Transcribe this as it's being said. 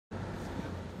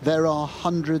There are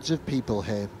hundreds of people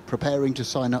here preparing to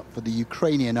sign up for the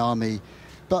Ukrainian army,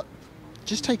 but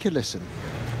just take a listen.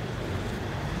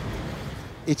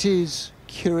 It is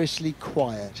curiously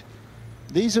quiet.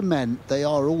 These are men, they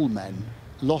are all men,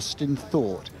 lost in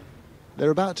thought. They're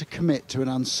about to commit to an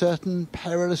uncertain,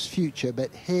 perilous future,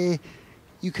 but here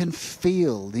you can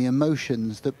feel the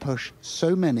emotions that push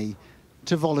so many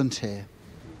to volunteer.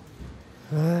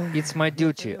 It's my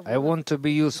duty. I want to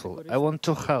be useful. I want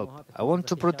to help. I want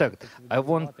to protect. I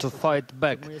want to fight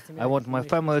back. I want my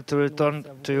family to return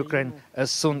to Ukraine as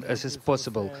soon as is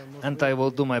possible, and I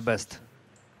will do my best.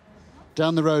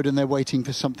 Down the road, and they're waiting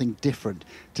for something different,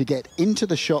 to get into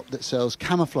the shop that sells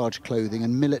camouflage clothing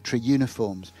and military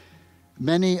uniforms.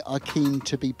 Many are keen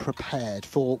to be prepared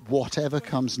for whatever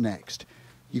comes next.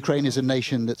 Ukraine is a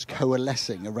nation that's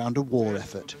coalescing around a war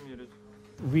effort.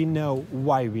 We know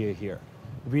why we are here.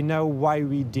 We know why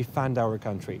we defend our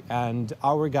country. And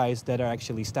our guys that are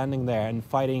actually standing there and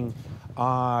fighting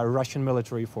Russian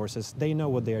military forces, they know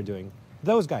what they are doing.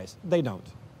 Those guys, they don't.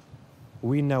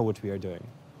 We know what we are doing,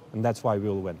 and that's why we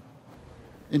will win.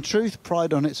 In truth,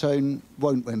 pride on its own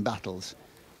won't win battles.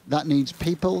 That needs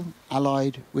people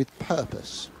allied with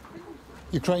purpose.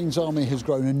 Ukraine's army has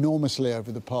grown enormously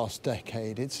over the past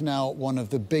decade. It's now one of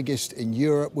the biggest in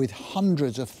Europe, with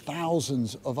hundreds of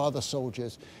thousands of other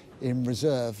soldiers in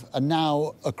reserve. And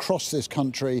now, across this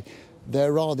country,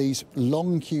 there are these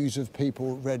long queues of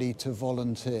people ready to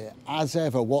volunteer. As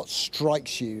ever, what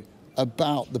strikes you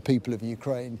about the people of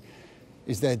Ukraine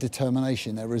is their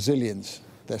determination, their resilience,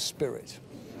 their spirit.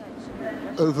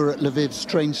 Over at Lviv's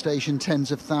train station,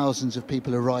 tens of thousands of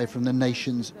people arrive from the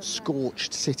nation's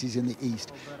scorched cities in the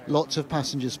east. Lots of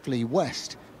passengers flee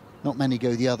west. Not many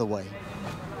go the other way.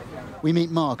 We meet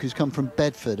Mark, who's come from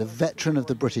Bedford, a veteran of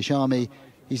the British Army.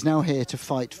 He's now here to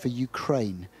fight for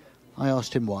Ukraine. I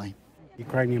asked him why.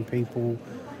 Ukrainian people,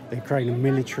 the Ukrainian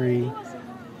military,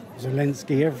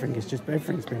 Zelensky,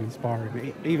 everything's been inspiring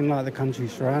me. Even like the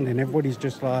countries surrounding, everybody's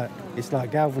just like, it's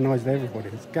like galvanised everybody.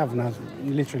 It's galvanised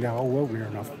literally the whole world near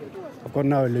enough. I've got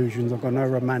no illusions, I've got no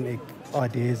romantic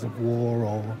ideas of war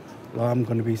or like I'm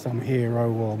going to be some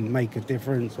hero or make a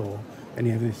difference or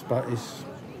any of this, but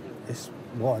it's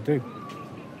what I do.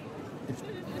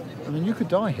 I mean, you could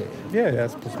die here. Yeah,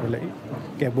 that's a possibility.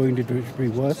 Get wounded, which would be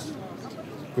worse,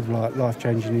 with like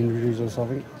life-changing injuries or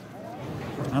something.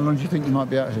 How long do you think you might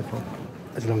be out here for?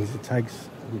 As long as it takes.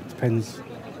 It depends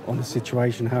on the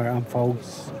situation, how it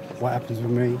unfolds, what happens with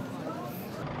me.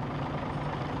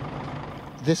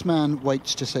 This man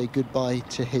waits to say goodbye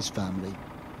to his family.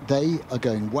 They are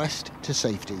going west to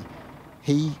safety.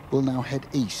 He will now head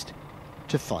east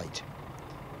to fight.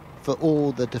 For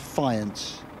all the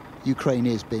defiance, Ukraine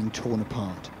is being torn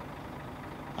apart.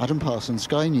 Adam Parsons,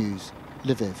 Sky News,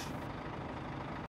 Lviv.